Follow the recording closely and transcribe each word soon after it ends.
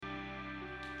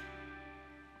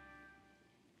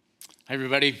Hi,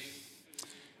 everybody.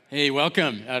 Hey,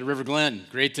 welcome to River Glen.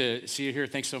 Great to see you here.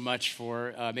 Thanks so much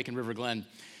for making River Glen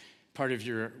part of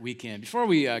your weekend. Before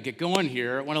we get going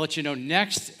here, I want to let you know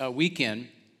next weekend,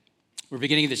 we're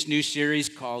beginning this new series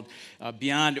called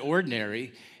Beyond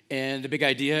Ordinary. And the big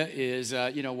idea is,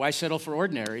 why settle for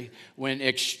ordinary when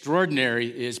extraordinary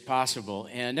is possible?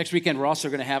 And next weekend, we're also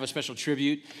going to have a special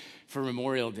tribute for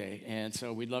Memorial Day, and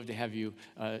so we'd love to have you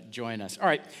join us. All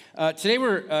right, today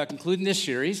we're concluding this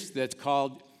series that's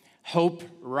called Hope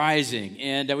Rising,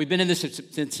 and we've been in this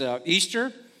since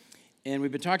Easter, and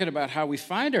we've been talking about how we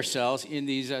find ourselves in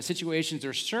these situations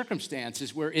or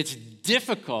circumstances where it's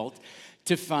difficult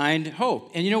to find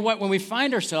hope. And you know what? When we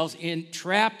find ourselves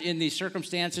trapped in these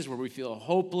circumstances where we feel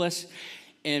hopeless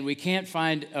and we can't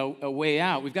find a way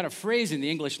out, we've got a phrase in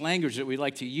the English language that we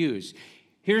like to use.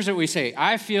 Here's what we say: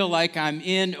 I feel like I'm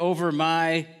in over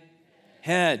my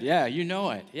head. Yeah, you know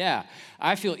it. Yeah,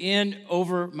 I feel in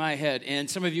over my head. And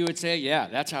some of you would say, yeah,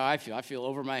 that's how I feel. I feel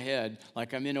over my head,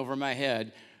 like I'm in over my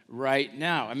head right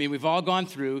now. I mean, we've all gone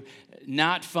through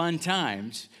not fun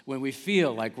times when we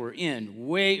feel like we're in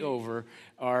way over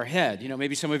our head. You know,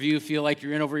 maybe some of you feel like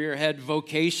you're in over your head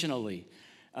vocationally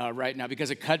right now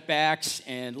because of cutbacks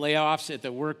and layoffs at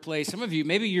the workplace. Some of you,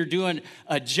 maybe you're doing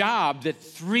a job that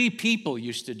 3 people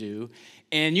used to do,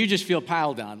 and you just feel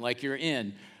piled on, like you're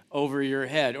in over your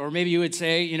head. Or maybe you would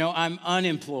say, I'm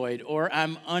unemployed, or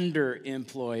I'm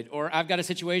underemployed, or I've got a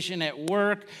situation at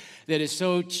work that is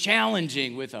so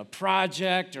challenging with a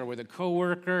project or with a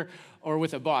coworker or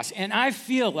with a boss, and I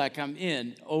feel like I'm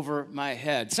in over my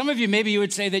head. Some of you, maybe you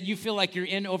would say that you feel like you're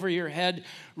in over your head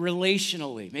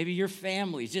relationally. Maybe your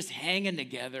family's just hanging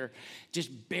together,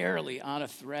 just barely on a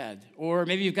thread. Or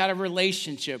maybe you've got a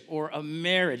relationship or a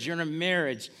marriage. You're in a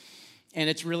marriage, and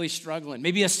it's really struggling.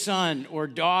 Maybe a son or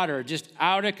daughter just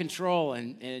out of control,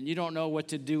 and you don't know what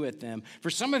to do with them.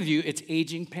 For some of you, it's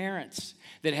aging parents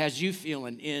that has you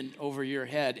feeling in over your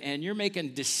head, and you're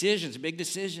making decisions, big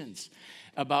decisions,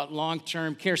 about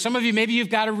long-term care. Some of you, maybe you've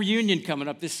got a reunion coming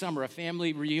up this summer, a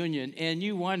family reunion, and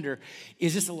you wonder,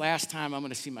 is this the last time I'm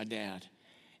going to see my dad?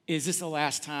 Is this the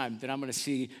last time that I'm going to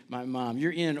see my mom?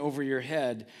 You're in over your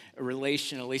head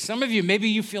relationally. Some of you, maybe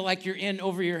you feel like you're in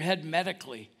over your head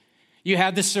medically. You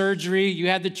had the surgery, you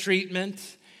had the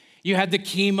treatment, you had the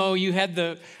chemo, you had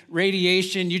the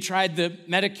radiation, you tried the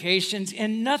medications,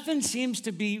 and nothing seems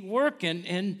to be working,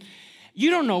 and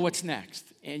you don't know what's next,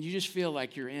 and you just feel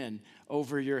like you're in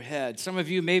over your head. Some of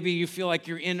you, maybe you feel like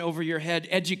you're in over your head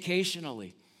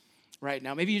educationally right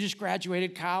now. Maybe you just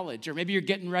graduated college, or maybe you're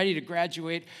getting ready to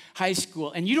graduate high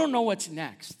school, and you don't know what's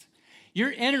next.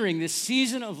 You're entering this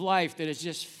season of life that is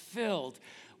just filled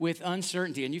with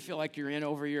uncertainty, and you feel like you're in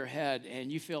over your head,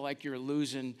 and you feel like you're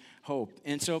losing hope.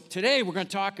 And so today we're going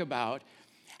to talk about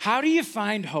how do you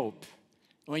find hope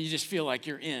when you just feel like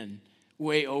you're in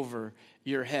way over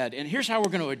your head. And here's how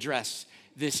we're going to address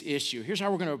this issue. Here's how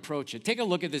we're going to approach it. Take a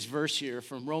look at this verse here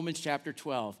from Romans chapter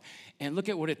 12, and look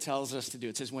at what it tells us to do.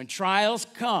 It says, when trials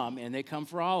come, and they come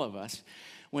for all of us,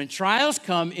 when trials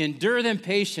come, endure them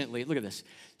patiently. Look at this.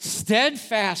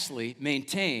 Steadfastly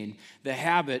maintain the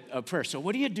habit of prayer. So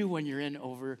what do you do when you're in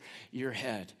over your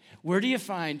head? Where do you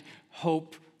find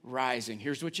hope rising?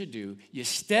 Here's what you do. You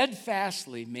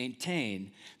steadfastly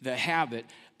maintain the habit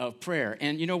of prayer.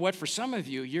 And you know what? For some of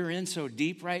you, you're in so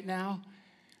deep right now.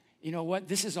 You know what?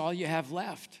 This is all you have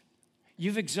left.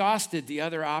 You've exhausted the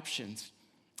other options.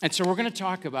 And so we're going to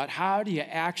talk about how do you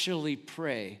actually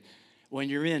pray when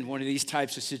you're in one of these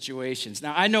types of situations.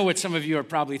 Now, I know what some of you are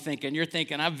probably thinking. You're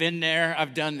thinking, I've been there,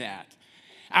 I've done that.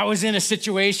 I was in a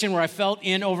situation where I felt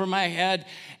in over my head,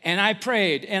 and I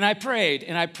prayed, and I prayed,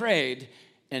 and I prayed,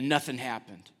 and nothing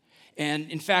happened. And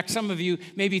in fact, some of you,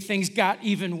 maybe things got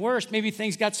even worse. Maybe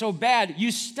things got so bad,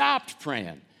 you stopped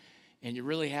praying, and you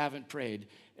really haven't prayed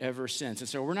ever since. And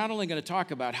so we're not only going to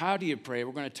talk about how do you pray,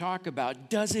 we're going to talk about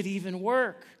does it even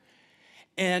work?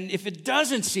 And if it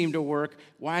doesn't seem to work,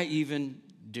 why even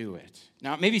do it?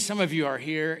 Now, maybe some of you are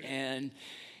here and,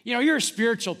 you're a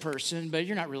spiritual person, but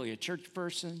you're not really a church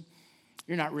person.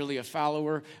 You're not really a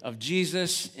follower of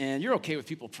Jesus, and you're okay with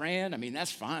people praying. I mean,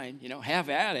 that's fine, have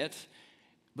at it,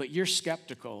 but you're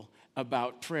skeptical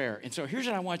about prayer. And so here's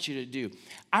what I want you to do.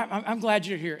 I'm glad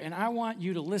you're here, and I want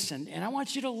you to listen, and I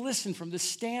want you to listen from the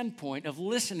standpoint of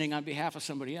listening on behalf of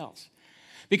somebody else.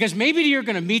 Because maybe you're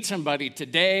going to meet somebody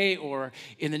today or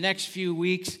in the next few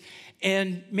weeks,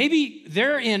 and maybe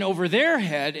they're in over their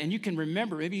head, and you can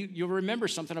remember, maybe you'll remember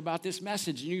something about this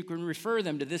message, and you can refer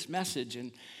them to this message,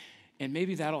 and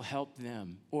maybe that'll help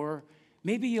them. Or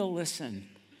maybe you'll listen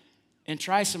and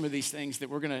try some of these things that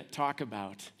we're going to talk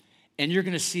about, and you're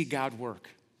going to see God work.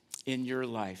 in your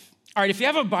life. All right, if you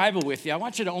have a Bible with you, I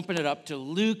want you to open it up to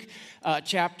Luke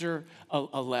chapter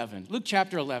 11. Luke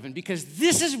chapter 11, because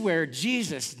this is where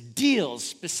Jesus deals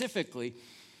specifically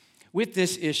with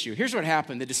this issue. Here's what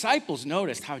happened. The disciples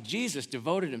noticed how Jesus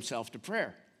devoted himself to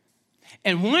prayer.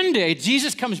 And one day,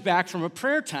 Jesus comes back from a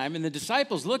prayer time, and the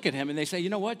disciples look at him and they say, you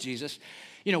know what, Jesus?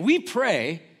 We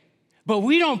pray, but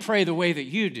we don't pray the way that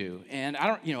you do. And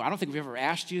I don't think we've ever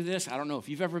asked you this. I don't know if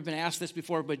you've ever been asked this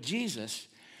before, but Jesus,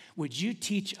 would you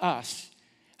teach us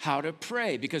how to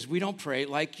pray? Because we don't pray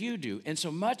like you do. And so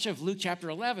much of Luke chapter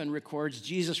 11 records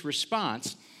Jesus'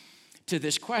 response to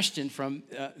this question from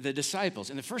the disciples.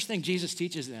 And the first thing Jesus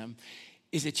teaches them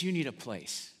is that you need a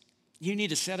place. You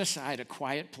need to set aside a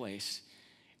quiet place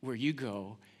where you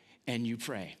go and you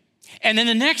pray. And then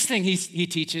the next thing he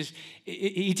teaches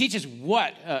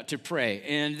what to pray.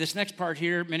 And this next part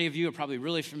here, many of you are probably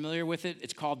really familiar with it.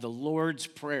 It's called the Lord's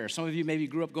Prayer. Some of you maybe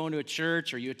grew up going to a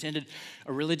church or you attended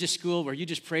a religious school where you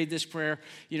just prayed this prayer,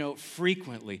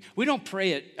 frequently. We don't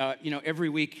pray it, every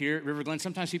week here at River Glen.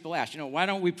 Sometimes people ask, why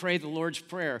don't we pray the Lord's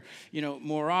Prayer,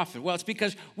 more often? Well, it's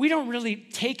because we don't really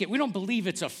take it. We don't believe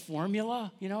it's a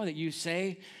formula, that you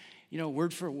say,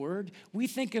 word for word. We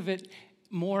think of it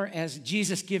more as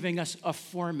Jesus giving us a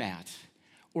format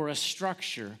or a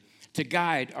structure to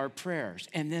guide our prayers.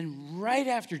 And then right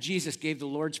after Jesus gave the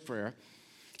Lord's Prayer,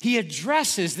 he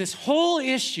addresses this whole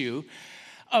issue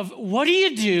of what do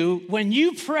you do when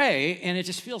you pray and it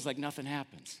just feels like nothing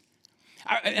happens.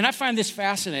 And I find this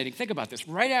fascinating. Think about this.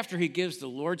 Right after he gives the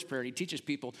Lord's Prayer, he teaches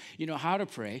people, how to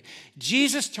pray.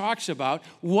 Jesus talks about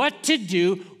what to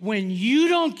do when you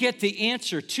don't get the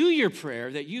answer to your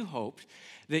prayer that you hoped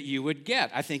that you would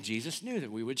get. I think Jesus knew that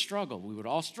we would struggle. We would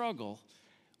all struggle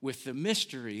with the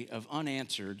mystery of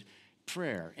unanswered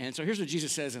prayer. And so here's what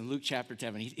Jesus says in Luke chapter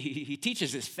 7. He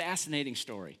teaches this fascinating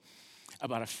story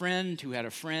about a friend who had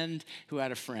a friend who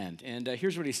had a friend. And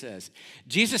here's what he says.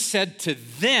 Jesus said to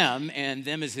them, and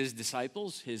them as his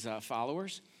disciples, his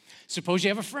followers, suppose you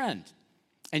have a friend.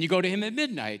 And you go to him at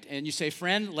midnight and you say,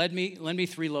 friend, lend me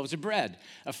 3 loaves of bread.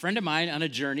 A friend of mine on a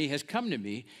journey has come to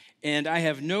me and I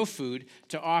have no food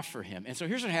to offer him. And so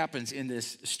here's what happens in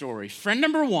this story. Friend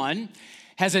number 1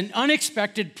 has an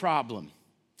unexpected problem.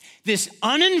 This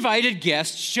uninvited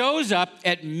guest shows up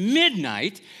at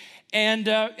midnight and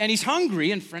he's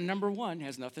hungry, and friend number 1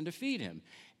 has nothing to feed him.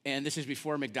 And this is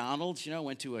before McDonald's,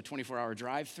 went to a 24-hour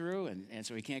drive-through, and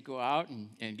so he can't go out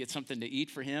and get something to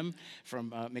eat for him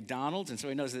from McDonald's, and so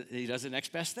he knows that he does the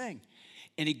next best thing.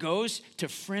 And he goes to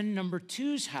friend number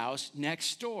 2's house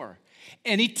next door,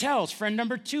 and he tells friend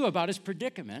number 2 about his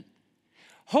predicament,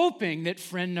 hoping that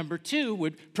friend number 2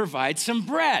 would provide some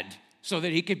bread so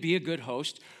that he could be a good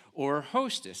host or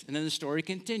hostess. And then the story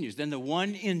continues. Then the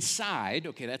one inside,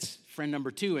 okay, that's friend number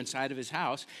 2 inside of his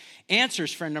house,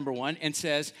 answers friend number 1 and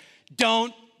says,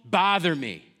 don't bother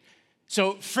me.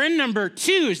 So friend number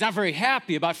 2 is not very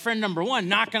happy about friend number 1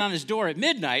 knocking on his door at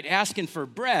midnight asking for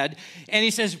bread. And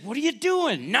he says, what are you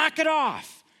doing? Knock it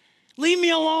off. Leave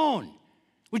me alone.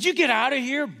 Would you get out of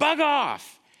here? Bug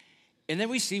off. And then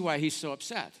we see why he's so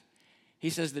upset. He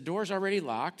says, the door's already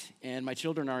locked and my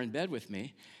children are in bed with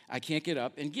me. I can't get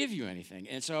up and give you anything.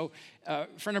 And so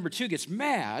friend number 2 gets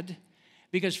mad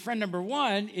because friend number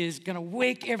 1 is going to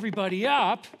wake everybody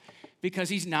up because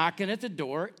he's knocking at the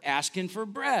door asking for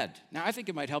bread. Now, I think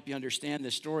it might help you understand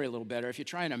this story a little better if you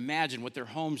try and imagine what their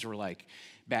homes were like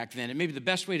back then. And maybe the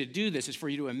best way to do this is for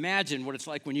you to imagine what it's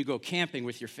like when you go camping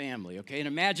with your family, okay? And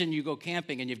imagine you go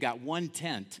camping and you've got one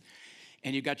tent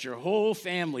and you've got your whole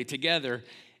family together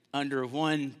under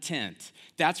one tent.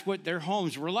 That's what their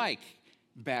homes were like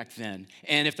back then.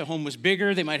 And if the home was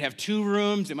bigger, they might have 2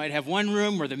 rooms. They might have one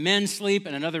room where the men sleep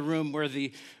and another room where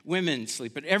the women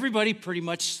sleep. But everybody pretty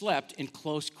much slept in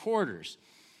close quarters.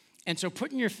 And so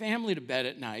putting your family to bed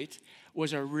at night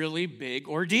was a really big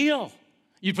ordeal.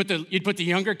 You'd put the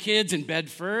younger kids in bed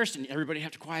first, and everybody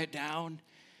have to quiet down.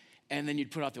 And then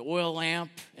you'd put out the oil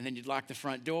lamp, and then you'd lock the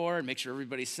front door and make sure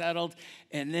everybody's settled,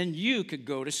 and then you could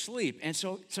go to sleep. And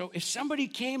so if somebody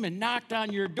came and knocked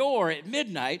on your door at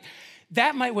midnight,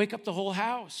 that might wake up the whole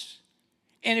house.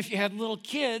 And if you had little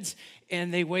kids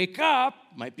and they wake up,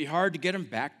 it might be hard to get them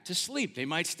back to sleep. They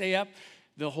might stay up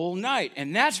the whole night.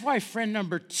 And that's why friend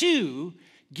number 2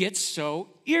 gets so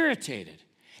irritated.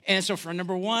 And so friend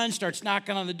number 1 starts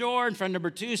knocking on the door, and friend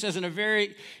number 2 says in a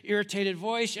very irritated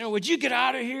voice, would you get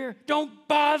out of here? Don't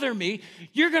bother me.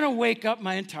 You're going to wake up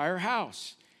my entire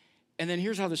house. And then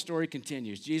here's how the story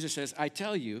continues. Jesus says, I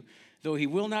tell you, though he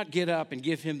will not get up and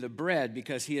give him the bread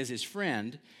because he is his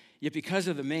friend, yet because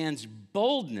of the man's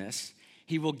boldness,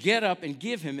 he will get up and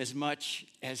give him as much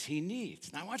as he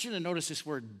needs. Now, I want you to notice this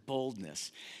word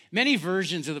boldness. Many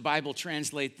versions of the Bible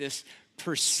translate this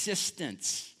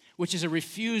persistence, which is a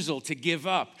refusal to give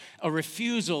up, a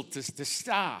refusal to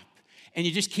stop. And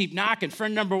you just keep knocking.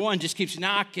 Friend number one just keeps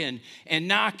knocking and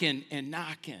knocking and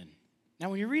knocking. Now,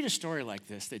 when you read a story like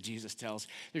this that Jesus tells,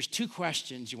 there's two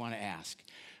questions you want to ask.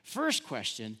 First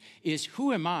question is,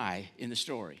 who am I in the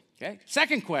story? Okay.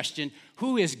 Second question,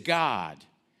 who is God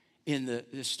in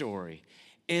the story?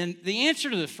 And the answer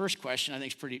to the first question, I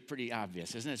think, is pretty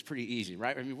obvious, isn't it? It's pretty easy,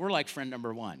 right? I mean, we're like friend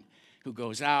number one who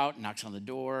goes out, knocks on the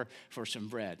door for some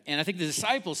bread. And I think the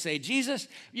disciples say, Jesus,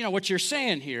 what you're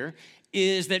saying here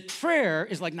is that prayer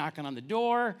is like knocking on the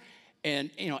door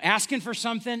and, asking for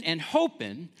something and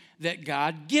hoping that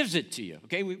God gives it to you,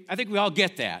 okay? I think we all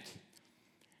get that.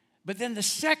 But then the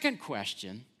second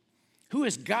question, who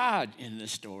is God in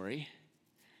this story?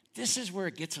 This is where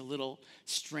it gets a little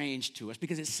strange to us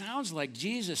because it sounds like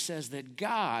Jesus says that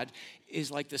God is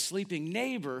like the sleeping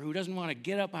neighbor who doesn't want to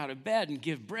get up out of bed and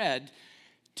give bread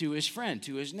to his friend,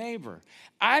 to his neighbor.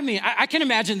 I mean, I can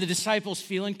imagine the disciples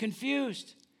feeling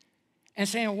confused and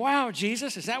saying, wow,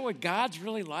 Jesus, is that what God's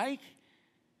really like?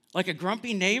 Like a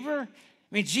grumpy neighbor? I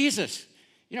mean, Jesus,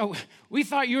 we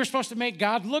thought you were supposed to make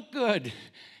God look good.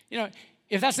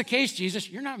 If that's the case, Jesus,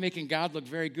 you're not making God look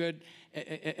very good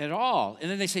at all. And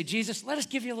then they say, Jesus, let us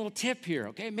give you a little tip here,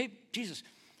 okay? Maybe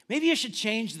you should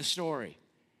change the story.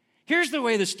 Here's the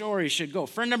way the story should go.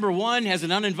 Friend number one has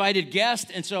an uninvited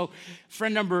guest, and so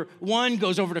friend number one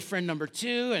goes over to friend number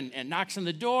two and knocks on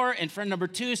the door, and friend number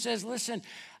two says, listen,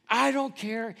 I don't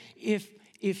care if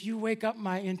you wake up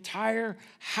my entire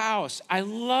house. I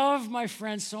love my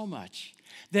friend so much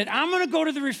that I'm going to go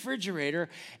to the refrigerator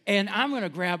and I'm going to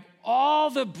grab all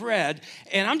the bread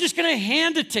and I'm just going to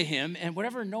hand it to him, and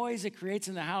whatever noise it creates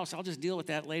in the house, I'll just deal with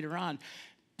that later on.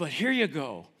 But here you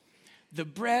go. The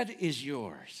bread is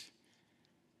yours.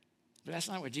 But that's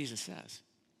not what Jesus says.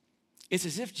 It's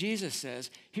as if Jesus says,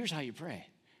 here's how you pray.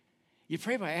 You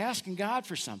pray by asking God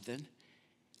for something,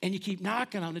 and you keep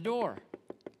knocking on the door.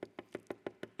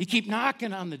 You keep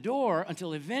knocking on the door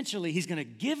until eventually he's going to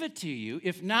give it to you.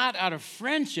 If not out of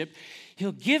friendship,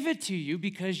 he'll give it to you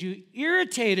because you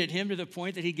irritated him to the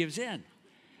point that he gives in.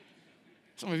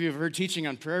 Some of you have heard teaching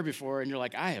on prayer before, and you're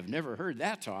like, I have never heard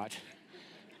that taught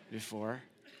before.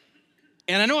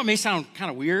 And I know it may sound kind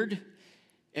of weird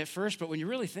at first, but when you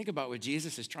really think about what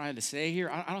Jesus is trying to say here,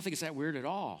 I don't think it's that weird at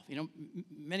all.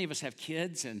 Many of us have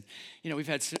kids, and, we've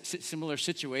had similar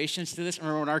situations to this. I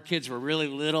remember when our kids were really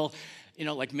little,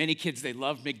 like many kids, they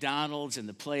loved McDonald's and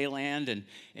the Playland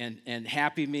and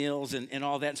Happy Meals and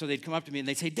all that. And so they'd come up to me and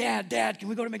they'd say, Dad, can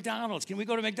we go to McDonald's? Can we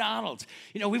go to McDonald's?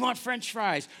 We want French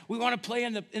fries. We want to play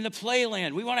in the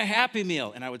Playland. We want a Happy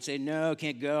Meal. And I would say, no,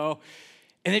 can't go.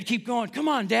 And they'd keep going, come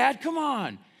on, Dad, come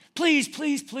on. Please,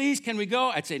 please, please, can we go?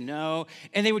 I'd say no.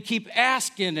 And they would keep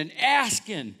asking and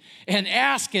asking and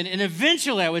asking. And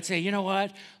eventually I would say, you know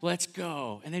what? Let's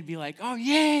go. And they'd be like, oh,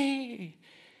 yay.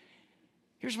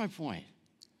 Here's my point.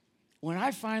 When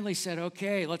I finally said,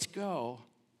 okay, let's go,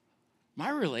 my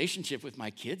relationship with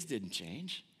my kids didn't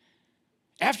change.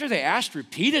 After they asked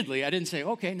repeatedly, I didn't say,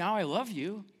 okay, now I love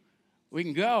you. We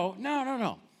can go.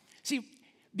 No. See,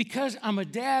 because I'm a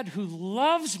dad who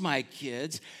loves my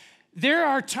kids, there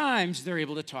are times they're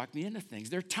able to talk me into things.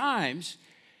 There are times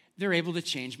they're able to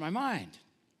change my mind.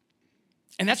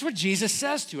 And that's what Jesus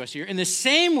says to us here. In the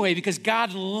same way, because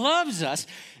God loves us,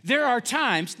 there are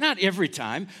times, not every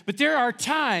time, but there are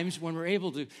times when we're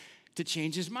able to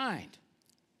change his mind.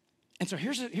 And so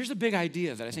here's a big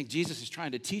idea that I think Jesus is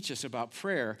trying to teach us about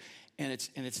prayer, and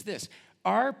it's this.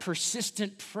 Our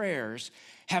persistent prayers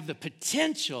have the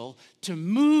potential to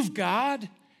move God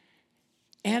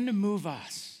and to move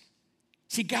us.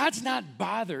 See, God's not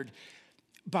bothered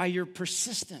by your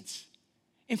persistence.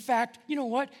 In fact, you know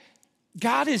what?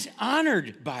 God is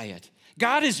honored by it.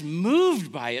 God is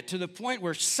moved by it to the point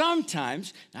where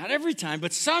sometimes, not every time,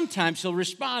 but sometimes he'll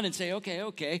respond and say,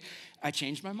 okay, I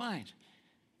changed my mind.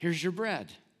 Here's your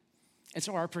bread. And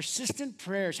so our persistent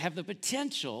prayers have the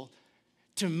potential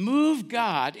to move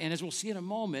God, and as we'll see in a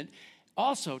moment,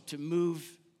 also to move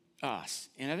us.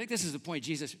 And I think this is the point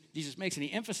Jesus makes, and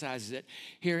he emphasizes it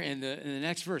here in the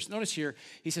next verse. Notice here,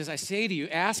 he says, I say to you,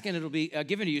 ask and it'll be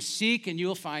given to you, seek and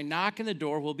you'll find, knock and the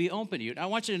door will be open to you. Now I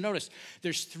want you to notice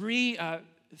there's three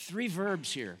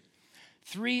verbs here,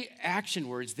 three action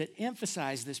words that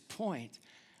emphasize this point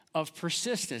of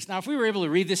persistence. Now, if we were able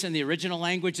to read this in the original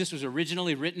language, this was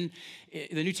originally written,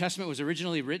 the New Testament was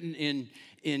originally written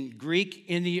in Greek.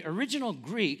 In the original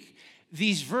Greek,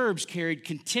 these verbs carried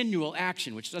continual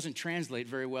action, which doesn't translate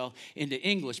very well into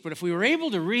English. But if we were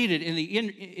able to read it in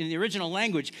the original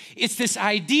language, it's this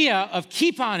idea of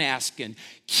keep on asking,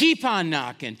 keep on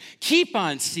knocking, keep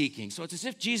on seeking. So it's as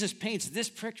if Jesus paints this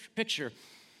picture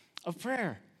of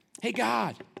prayer. Hey,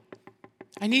 God,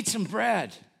 I need some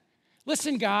bread.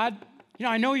 Listen, God,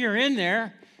 I know you're in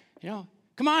there.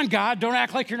 Come on, God, don't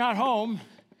act like you're not home.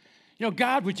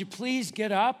 God, would you please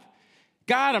get up?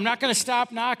 God, I'm not going to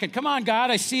stop knocking. Come on,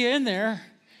 God, I see you in there.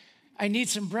 I need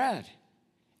some bread.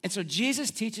 And so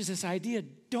Jesus teaches this idea,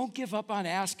 don't give up on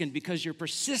asking because your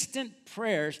persistent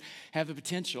prayers have the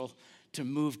potential to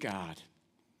move God.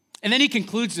 And then he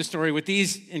concludes the story with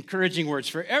these encouraging words.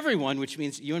 For everyone, which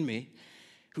means you and me,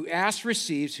 who asks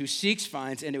receives, who seeks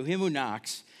finds, and to him who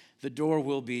knocks, the door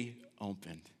will be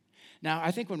opened. Now,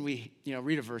 I think when we,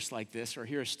 read a verse like this or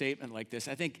hear a statement like this,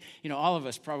 I think, all of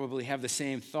us probably have the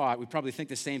same thought. We probably think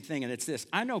the same thing, and it's this.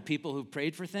 I know people who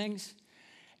prayed for things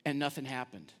and nothing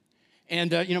happened. And,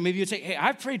 maybe you'd say, hey,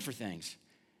 I've prayed for things,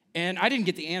 and I didn't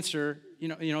get the answer,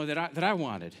 that I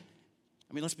wanted.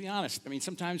 I mean, let's be honest. I mean,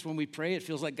 sometimes when we pray, it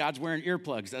feels like God's wearing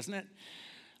earplugs, doesn't it?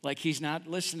 Like he's not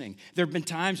listening. There have been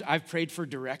times I've prayed for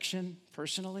direction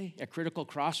personally at critical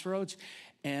crossroads,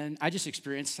 and I just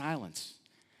experienced silence.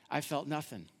 I felt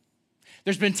nothing.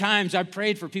 There's been times I've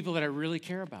prayed for people that I really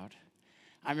care about.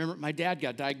 I remember my dad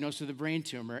got diagnosed with a brain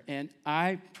tumor, and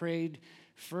I prayed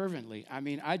fervently. I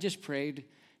mean, I just prayed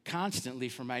constantly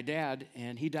for my dad,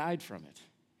 and he died from it.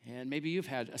 And maybe you've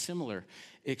had a similar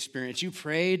experience. You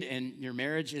prayed, and your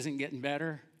marriage isn't getting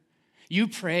better. You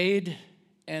prayed,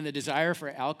 and the desire for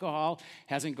alcohol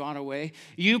hasn't gone away.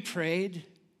 You prayed,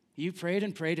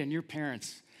 and prayed, and your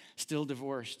parents still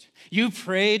divorced. You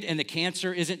prayed and the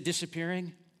cancer isn't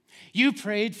disappearing. You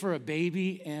prayed for a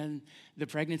baby and the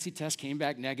pregnancy test came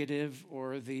back negative,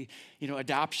 or the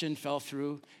adoption fell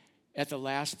through at the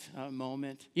last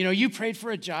moment. You prayed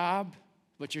for a job,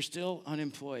 but you're still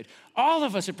unemployed. All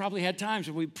of us have probably had times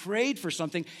where we prayed for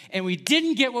something and we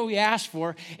didn't get what we asked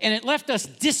for, and it left us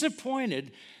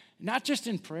disappointed, not just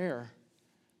in prayer,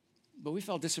 but we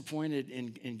felt disappointed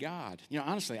in God.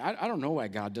 Honestly, I don't know why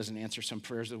God doesn't answer some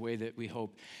prayers the way that we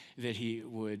hope that he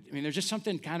would. I mean, there's just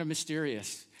something kind of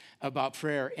mysterious about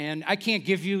prayer. And I can't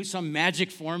give you some magic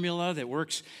formula that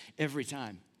works every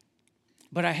time.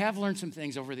 But I have learned some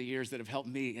things over the years that have helped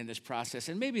me in this process.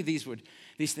 And maybe these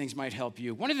things might help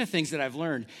you. One of the things that I've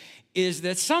learned is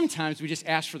that sometimes we just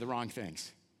ask for the wrong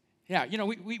things. Yeah,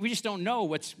 we just don't know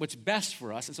what's best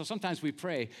for us. And so sometimes we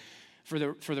pray for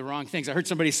the wrong things. I heard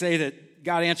somebody say that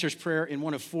God answers prayer in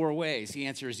one of four ways. He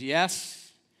answers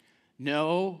yes,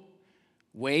 no,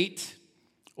 wait,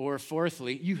 or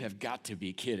fourthly, you have got to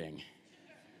be kidding.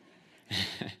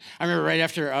 I remember right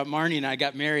after Marnie and I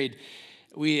got married,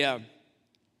 we had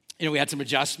some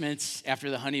adjustments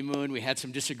after the honeymoon. We had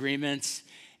some disagreements,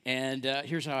 and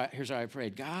here's how I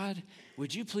prayed. God,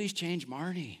 would you please change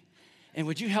Marnie? And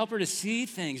would you help her to see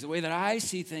things the way that I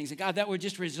see things? And God, that would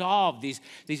just resolve these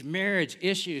marriage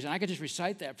issues. And I could just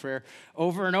recite that prayer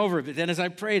over and over. But then as I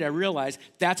prayed, I realized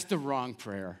that's the wrong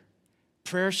prayer.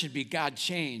 Prayer should be, God,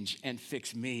 change and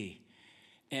fix me.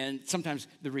 And sometimes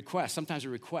a request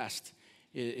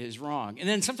is wrong. And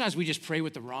then sometimes we just pray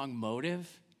with the wrong motive.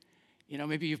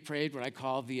 Maybe you've prayed what I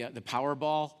call the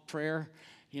Powerball prayer.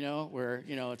 Where,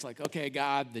 it's like, okay,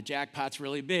 God, the jackpot's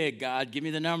really big. God, give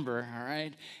me the number, all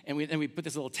right? And we put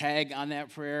this little tag on that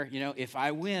prayer, if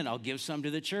I win, I'll give some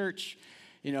to the church,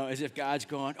 as if God's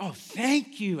going, oh,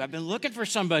 thank you. I've been looking for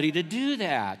somebody to do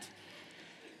that.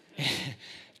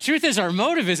 Truth is, our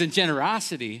motive isn't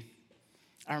generosity.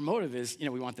 Our motive is,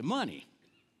 we want the money.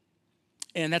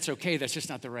 And that's okay. That's just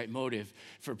not the right motive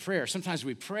for prayer. Sometimes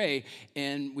we pray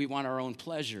and we want our own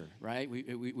pleasure, right?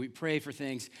 We pray for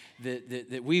things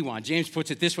that we want. James puts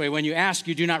it this way: when you ask,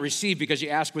 you do not receive because you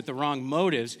ask with the wrong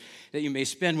motives, that you may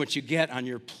spend what you get on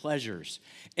your pleasures.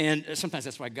 And sometimes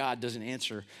that's why God doesn't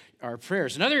answer our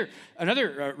prayers. Another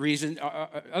reason,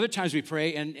 other times we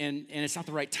pray and it's not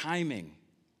the right timing.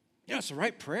 It's the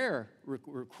right prayer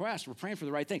request. We're praying for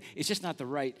the right thing. It's just not the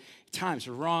right time. It's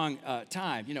the wrong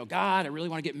time. God, I really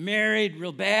want to get married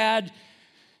real bad.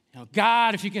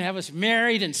 God, if you can have us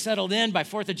married and settled in by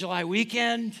 4th of July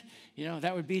weekend,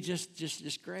 that would be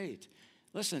just great.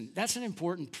 Listen, that's an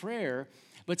important prayer,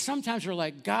 but sometimes we're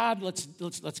like, God, let's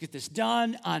get this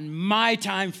done on my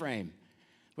time frame.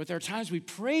 But there are times we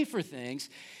pray for things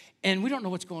and we don't know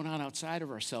what's going on outside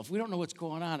of ourselves. We don't know what's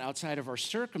going on outside of our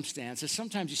circumstances.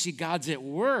 Sometimes you see God's at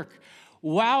work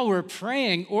while we're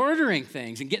praying, ordering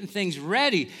things and getting things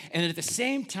ready. And at the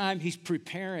same time, he's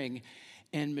preparing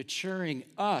and maturing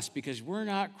us because we're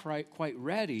not quite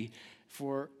ready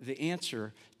for the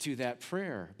answer to that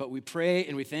prayer. But we pray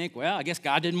and we think, well, I guess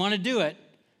God didn't want to do it.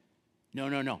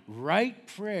 No. Right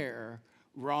prayer,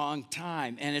 wrong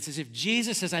time. And it's as if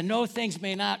Jesus says, I know things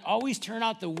may not always turn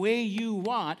out the way you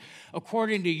want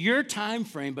according to your time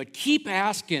frame, but keep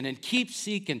asking and keep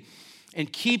seeking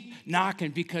and keep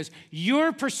knocking, because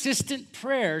your persistent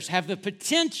prayers have the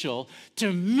potential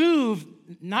to move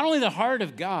not only the heart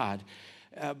of God,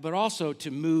 but also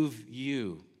to move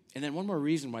you. And then one more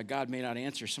reason why God may not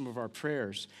answer some of our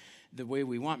prayers the way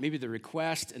we want. Maybe the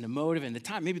request and the motive and the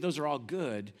time, maybe those are all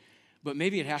good, but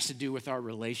maybe it has to do with our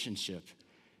relationship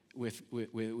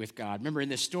with God. Remember in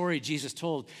this story, Jesus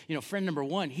told, friend number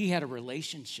one, he had a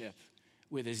relationship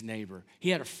with his neighbor. He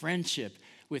had a friendship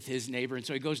with his neighbor. And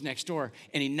so he goes next door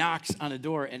and he knocks on the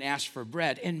door and asks for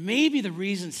bread. And maybe the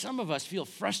reason some of us feel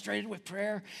frustrated with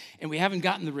prayer and we haven't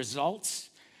gotten the results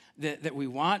that we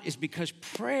want is because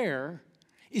prayer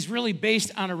is really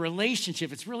based on a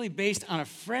relationship. It's really based on a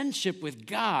friendship with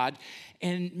God.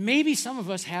 And maybe some of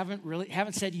us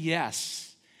haven't said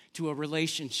yes to a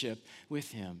relationship with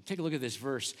him. Take a look at this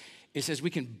verse. It says, we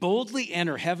can boldly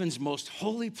enter heaven's most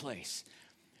holy place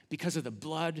because of the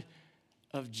blood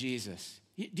of Jesus.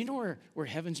 Do you know where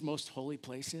heaven's most holy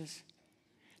place is?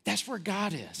 That's where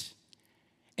God is.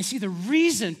 And see, the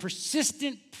reason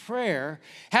persistent prayer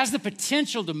has the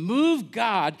potential to move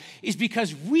God is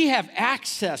because we have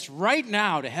access right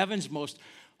now to heaven's most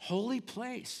holy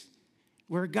place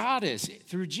where God is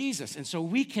through Jesus. And so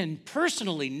we can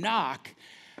personally knock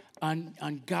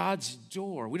on God's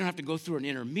door. We don't have to go through an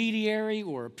intermediary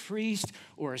or a priest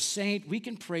or a saint. We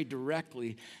can pray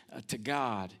directly to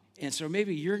God. And so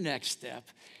maybe your next step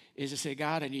is to say,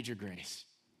 God, I need your grace.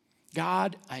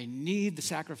 God, I need the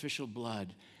sacrificial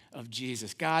blood of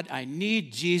Jesus. God, I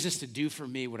need Jesus to do for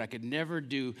me what I could never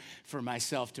do for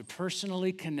myself, to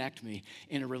personally connect me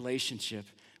in a relationship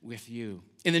with you.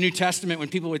 In the New Testament, when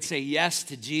people would say yes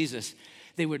to Jesus,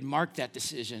 they would mark that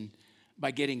decision by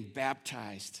getting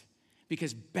baptized,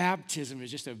 because baptism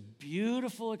is just a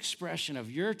beautiful expression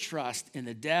of your trust in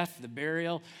the death, the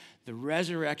burial, the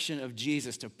resurrection of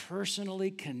Jesus to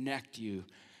personally connect you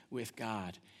with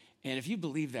God. And if you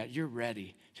believe that, you're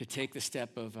ready to take the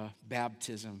step of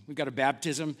baptism. We've got a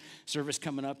baptism service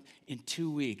coming up in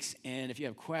 2 weeks. And if you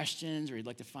have questions or you'd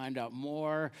like to find out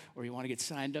more or you want to get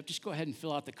signed up, just go ahead and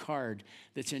fill out the card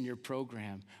that's in your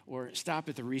program or stop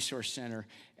at the Resource Center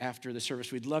after the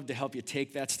service. We'd love to help you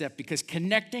take that step, because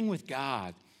connecting with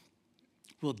God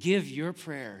will give your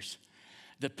prayers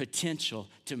the potential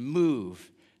to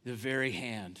move the very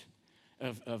hand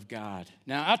of God.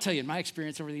 Now, I'll tell you, in my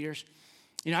experience over the years,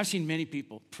 I've seen many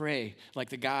people pray like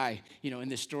the guy, in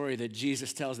this story that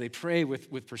Jesus tells. They pray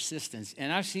with persistence.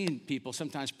 And I've seen people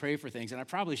sometimes pray for things, and I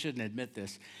probably shouldn't admit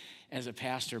this as a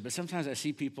pastor, but sometimes I've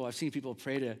seen people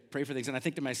pray for things, and I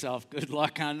think to myself, good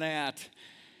luck on that.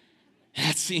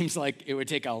 That seems like it would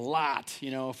take a lot,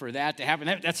 for that to happen.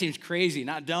 That seems crazy,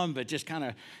 not dumb, but just kind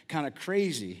of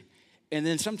crazy. And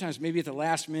then sometimes maybe at the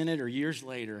last minute or years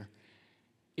later,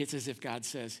 it's as if God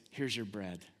says, here's your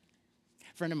bread.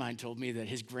 A friend of mine told me that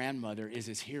his grandmother is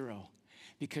his hero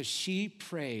because she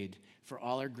prayed for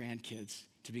all her grandkids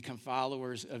to become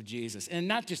followers of Jesus. And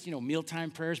not just,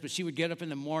 mealtime prayers, but she would get up in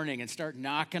the morning and start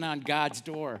knocking on God's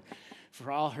door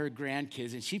for all her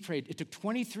grandkids. And she prayed. It took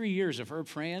 23 years of her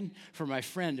praying for my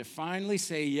friend to finally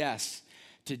say yes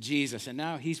to Jesus. And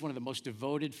now he's one of the most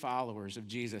devoted followers of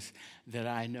Jesus that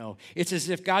I know. It's as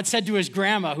if God said to his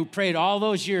grandma, who prayed all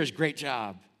those years, great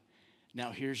job.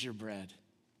 Now here's your bread.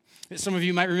 Some of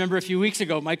you might remember a few weeks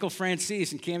ago, Michael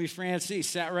Francis and Cami Francis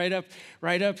sat right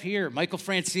up here. Michael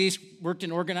Francis worked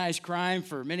in organized crime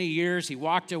for many years. He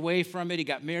walked away from it. He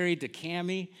got married to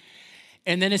Cami.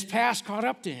 And then his past caught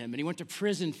up to him, and he went to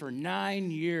prison for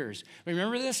 9 years.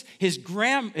 Remember this? His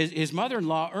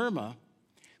mother-in-law, Irma,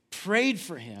 prayed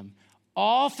for him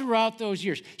all throughout those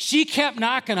years. She kept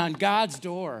knocking on God's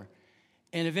door.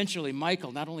 And eventually,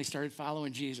 Michael not only started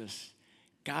following Jesus,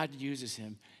 God uses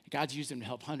him. God's used him to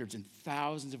help hundreds and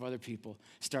thousands of other people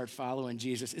start following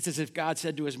Jesus. It's as if God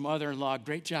said to his mother-in-law,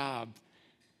 great job.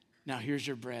 Now here's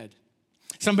your bread.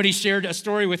 Somebody shared a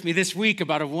story with me this week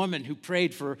about a woman who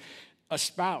prayed for a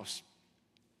spouse.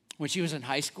 When she was in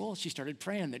high school, she started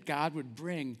praying that God would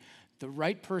bring the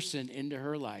right person into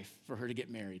her life for her to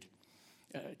get married,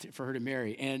 for her to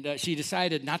marry. And she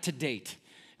decided not to date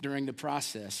during the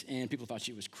process. And people thought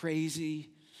she was crazy.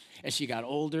 As she got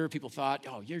older, people thought,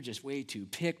 oh, you're just way too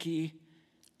picky.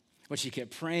 But she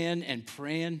kept praying and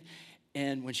praying.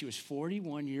 And when she was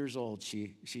 41 years old,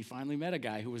 she finally met a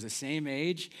guy who was the same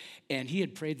age, and he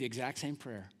had prayed the exact same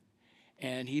prayer.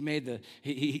 And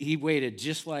he waited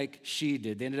just like she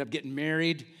did. They ended up getting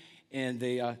married, and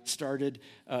they started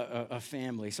a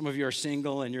family. Some of you are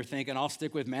single and you're thinking, I'll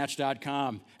stick with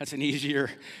Match.com. That's an easier,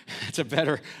 that's a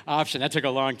better option. That took a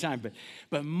long time.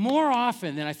 But more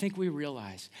often than I think we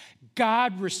realize,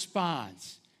 God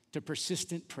responds to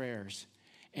persistent prayers.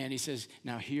 And he says,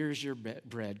 now here's your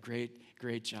bread.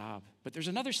 Great job. But there's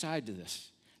another side to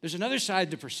this. There's another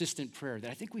side to persistent prayer that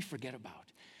I think we forget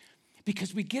about.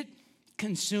 Because we get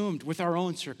consumed with our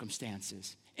own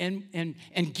circumstances and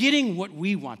getting what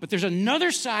we want. But there's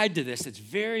another side to this that's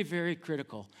very, very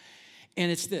critical.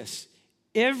 And it's this.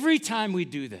 Every time we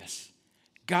do this,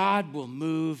 God will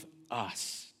move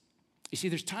us. You see,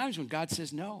 there's times when God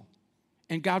says no,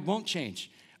 and God won't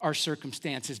change our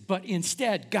circumstances, but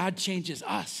instead, God changes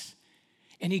us.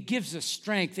 And he gives us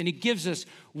strength, and he gives us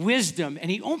wisdom, and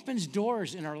he opens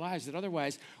doors in our lives that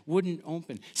otherwise wouldn't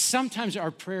open. Sometimes our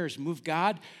prayers move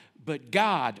God, but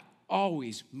God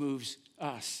always moves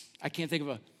us. I can't think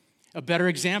of a better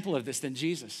example of this than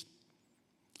Jesus.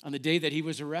 On the day that he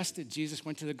was arrested, Jesus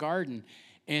went to the garden,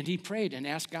 and he prayed and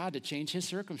asked God to change his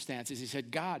circumstances. He said,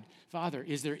 God, Father,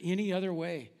 is there any other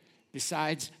way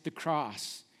besides the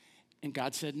cross? And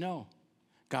God said no.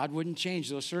 God wouldn't change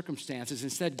those circumstances.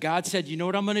 Instead, God said, you know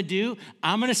what I'm going to do?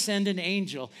 I'm going to send an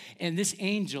angel, and this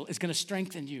angel is going to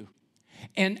strengthen you.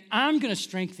 And I'm going to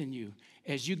strengthen you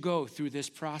as you go through this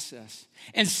process.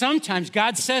 And sometimes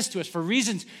God says to us, for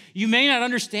reasons you may not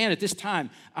understand at this time,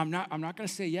 I'm not going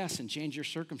to say yes and change your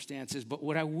circumstances, but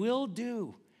what I will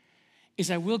do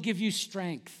is I will give you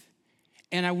strength,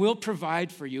 and I will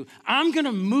provide for you. I'm going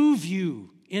to move you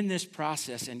in this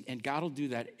process, and God will do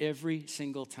that every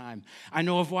single time. I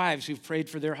know of wives who've prayed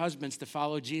for their husbands to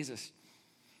follow Jesus.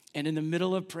 And in the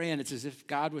middle of praying, it's as if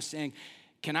God was saying,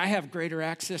 can I have greater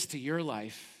access to your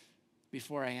life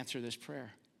before I answer this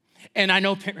prayer? And I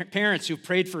know parents who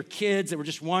prayed for kids that were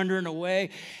just wandering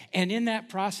away. And in that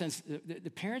process,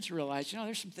 the parents realized,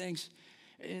 there's some things,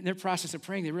 in their process of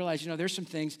praying, they realized, there's some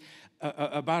things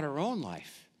about our own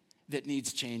life that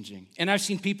needs changing. And I've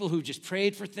seen people who just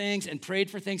prayed for things. In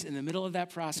the middle of that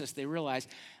process, they realized,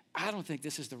 I don't think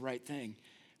this is the right thing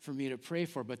for me to pray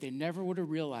for. But they never would have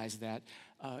realized that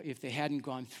if they hadn't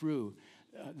gone through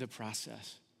the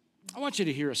process. I want you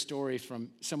to hear a story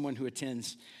from someone who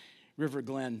attends River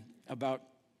Glen about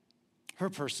her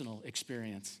personal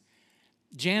experience.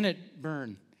 Janet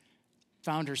Byrne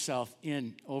found herself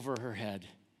in over her head,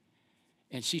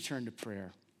 and she turned to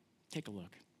prayer. Take a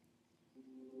look.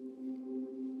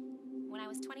 When I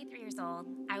was 23 years old,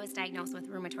 I was diagnosed with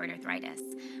rheumatoid arthritis,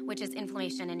 which is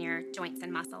inflammation in your joints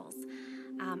and muscles.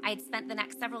 I had spent the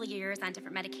next several years on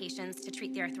different medications to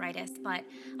treat the arthritis, but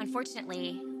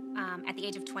unfortunately, at the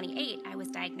age of 28, I was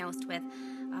diagnosed with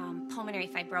pulmonary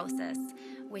fibrosis,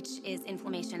 which is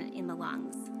inflammation in the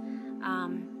lungs.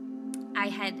 I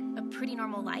had a pretty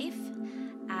normal life.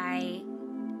 I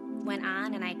went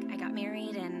on and I got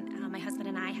married, and my husband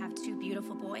and I have 2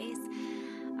 beautiful boys.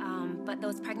 But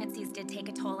those pregnancies did take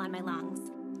a toll on my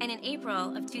lungs. And in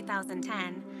April of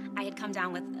 2010, I had come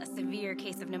down with a severe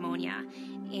case of pneumonia.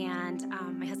 And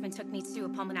my husband took me to a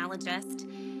pulmonologist,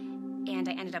 and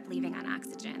I ended up leaving on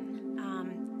oxygen.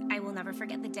 I will never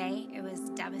forget the day. It was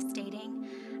devastating.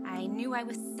 I knew I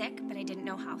was sick, but I didn't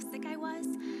know how sick I was.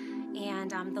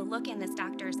 And the look in this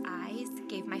doctor's eyes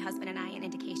gave my husband and I an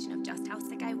indication of just how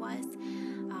sick I was.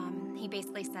 He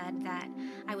basically said that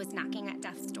I was knocking at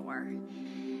death's door.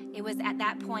 It was at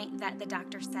that point that the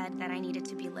doctor said that I needed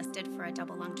to be listed for a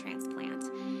double lung transplant.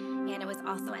 And it was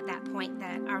also at that point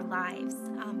that our lives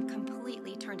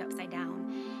completely turned upside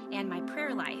down, and my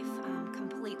prayer life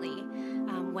completely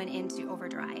went into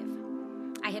overdrive.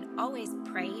 I had always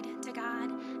prayed to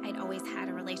God. I'd always had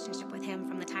a relationship with him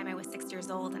from the time I was 6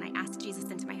 years old, and I asked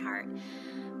Jesus into my heart.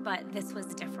 But this was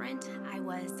different. I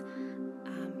was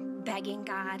begging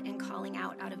God and calling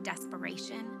out of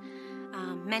desperation.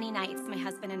 Many nights, my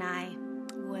husband and I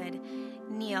would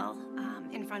kneel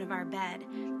in front of our bed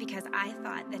because I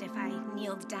thought that if I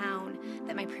kneeled down,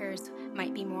 that my prayers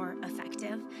might be more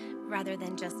effective rather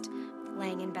than just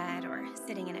laying in bed or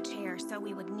sitting in a chair. So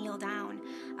we would kneel down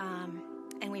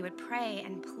and we would pray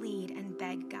and plead and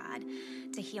beg God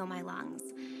to heal my lungs.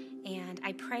 And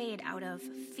I prayed out of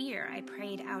fear. I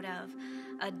prayed out of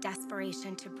a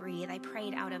desperation to breathe. I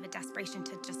prayed out of a desperation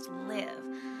to just live.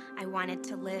 I wanted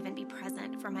to live and be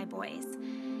present for my boys.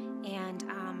 And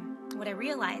what I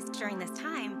realized during this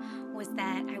time was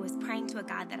that I was praying to a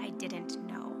God that I didn't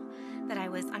know, that I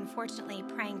was unfortunately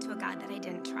praying to a God that I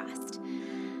didn't trust.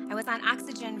 I was on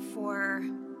oxygen for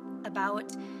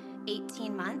about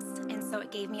 18 months, and so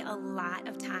it gave me a lot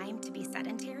of time to be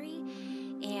sedentary.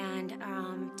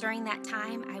 And during that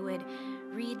time, I would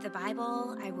read the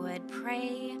Bible. I would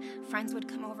pray. Friends would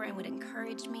come over and would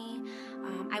encourage me.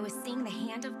 I was seeing the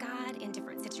hand of God in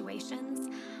different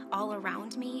situations all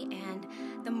around me. And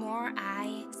the more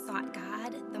I sought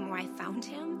God, the more I found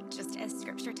him, just as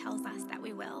scripture tells us that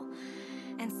we will.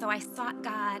 And so I sought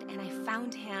God and I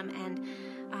found him, and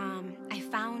I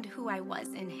found who I was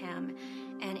in him,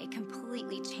 and it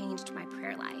completely changed my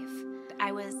prayer life.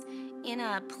 I was in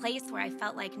a place where I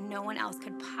felt like no one else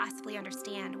could possibly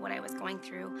understand what I was going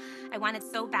through. I wanted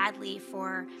so badly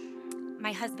for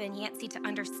my husband, Yancey, to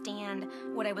understand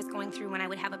what I was going through when I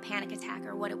would have a panic attack,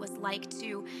 or what it was like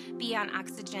to be on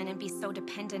oxygen and be so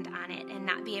dependent on it and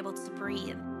not be able to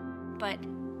breathe. But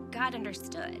God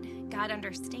understood. God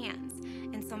understands.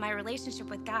 And so my relationship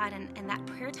with God and that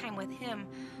prayer time with him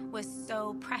was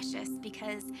so precious,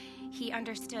 because he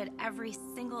understood every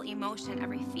single emotion,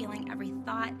 every feeling, every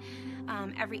thought,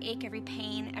 every ache, every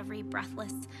pain, every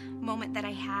breathless moment that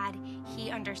I had. He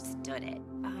understood it.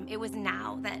 It was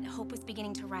now that hope was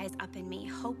beginning to rise up in me.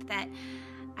 Hope that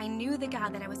I knew the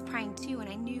God that I was praying to, and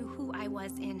I knew who I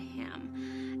was in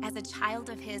him. As a child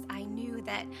of his, I knew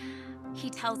that he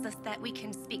tells us that we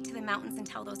can speak to the mountains and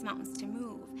tell those mountains to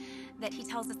move, that he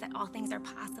tells us that all things are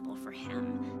possible for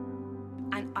him.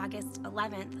 On August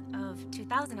 11th of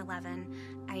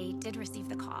 2011, I did receive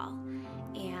the call,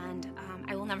 and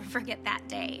I will never forget that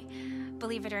day.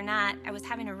 Believe it or not, I was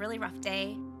having a really rough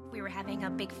day. We were having a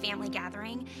big family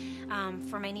gathering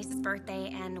for my niece's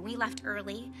birthday, and we left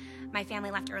early. My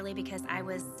family left early because I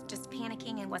was just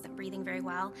panicking and wasn't breathing very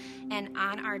well. And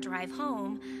on our drive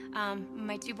home,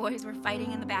 my two boys were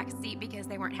fighting in the back seat because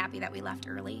they weren't happy that we left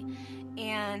early.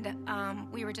 And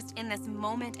we were just in this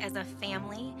moment as a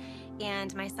family,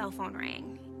 and my cell phone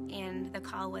rang. And the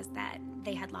call was that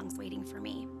they had lungs waiting for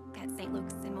me at St.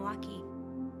 Luke's in Milwaukee.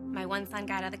 My one son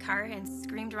got out of the car and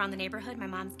screamed around the neighborhood, "My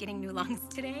mom's getting new lungs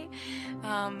today."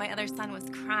 My other son was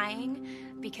crying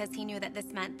because he knew that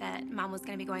this meant that mom was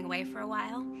going to be going away for a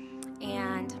while.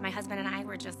 And my husband and I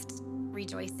were just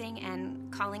rejoicing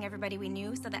and calling everybody we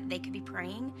knew so that they could be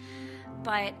praying.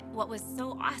 But what was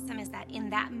so awesome is that in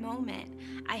that moment,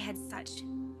 I had such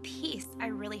peace. I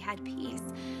really had peace,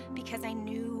 because I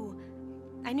knew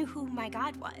who my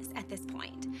God was at this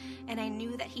point. And I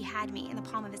knew that he had me in the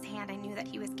palm of his hand. I knew that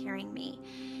he was carrying me.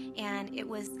 And it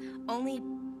was only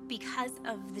because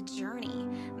of the journey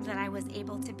that I was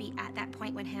able to be at that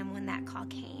point with him when that call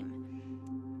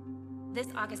came. This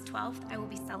August 12th, I will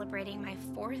be celebrating my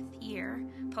 4th year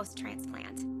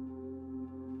post-transplant. Isn't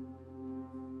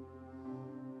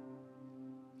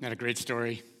that a great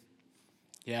story?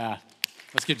 Yeah.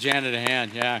 Let's give Janet a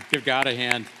hand. Yeah, give God a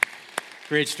hand.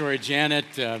 Great story. Janet,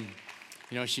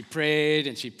 she prayed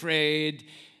and she prayed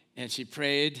and she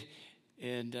prayed,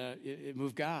 and it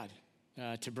moved God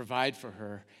to provide for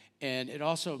her. And it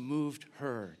also moved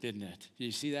her, didn't it? Did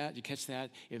you see that? Did you catch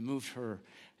that? It moved her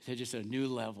to just a new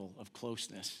level of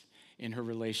closeness in her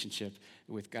relationship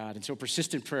with God. And so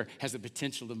persistent prayer has the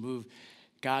potential to move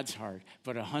God's heart,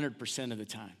 but 100% of the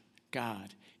time,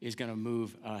 God is going to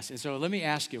move us. And so let me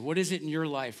ask you, what is it in your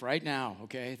life right now,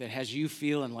 okay, that has you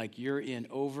feeling like you're in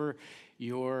over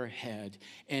your head?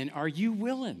 And are you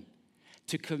willing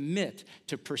to commit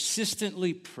to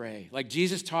persistently pray? Like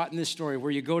Jesus taught in this story, where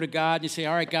you go to God and you say,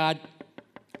 all right, God,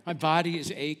 my body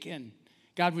is aching.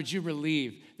 God, would you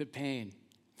relieve the pain?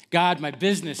 God, my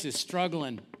business is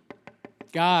struggling.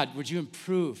 God, would you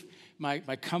improve my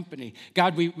company?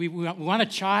 God, we want a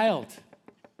child.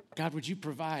 God, would you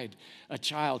provide a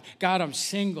child? God, I'm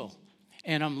single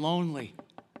and I'm lonely.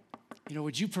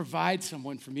 Would you provide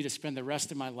someone for me to spend the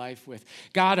rest of my life with?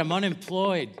 God, I'm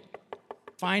unemployed.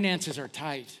 Finances are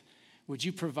tight. Would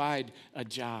you provide a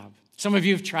job? Some of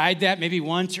you have tried that maybe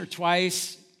once or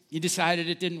twice. You decided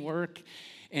it didn't work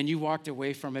and you walked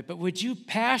away from it. But would you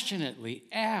passionately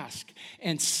ask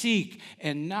and seek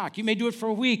and knock? You may do it for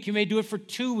a week. You may do it for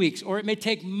 2 weeks, or it may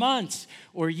take months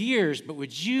or years. But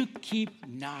would you keep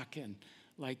knocking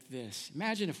like this?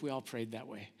 Imagine if we all prayed that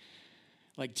way,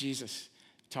 like Jesus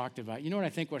talked about. You know what I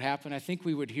think would happen? I think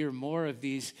we would hear more of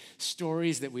these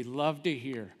stories that we love to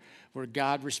hear, where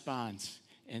God responds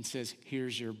and says,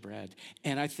 here's your bread.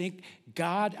 And I think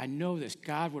God, I know this,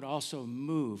 God would also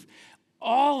move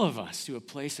all of us to a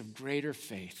place of greater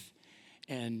faith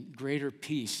and greater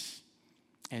peace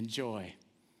and joy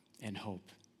and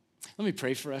hope. Let me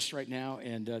pray for us right now,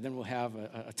 and then we'll have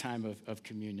a time of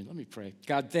communion. Let me pray.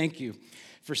 God, thank you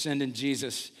for sending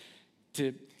Jesus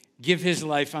to give his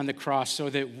life on the cross so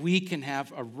that we can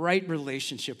have a right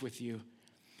relationship with you,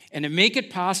 and to make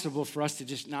it possible for us to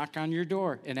just knock on your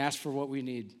door and ask for what we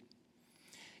need.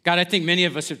 God, I think many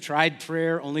of us have tried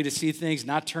prayer only to see things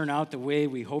not turn out the way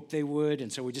we hoped they would,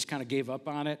 and so we just kind of gave up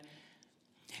on it.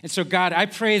 And so, God, I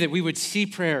pray that we would see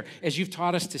prayer as you've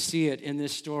taught us to see it in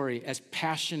this story, as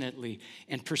passionately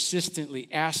and persistently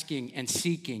asking and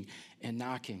seeking and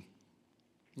knocking.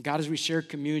 And God, as we share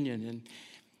communion and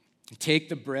take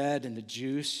the bread and the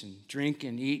juice and drink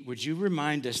and eat, would you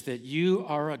remind us that you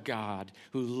are a God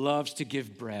who loves to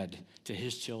give bread to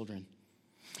his children?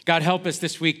 God, help us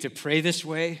this week to pray this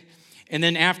way. And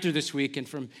then after this week and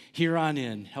from here on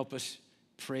in, help us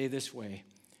pray this way.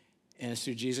 And it's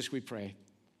through Jesus we pray.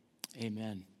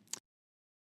 Amen.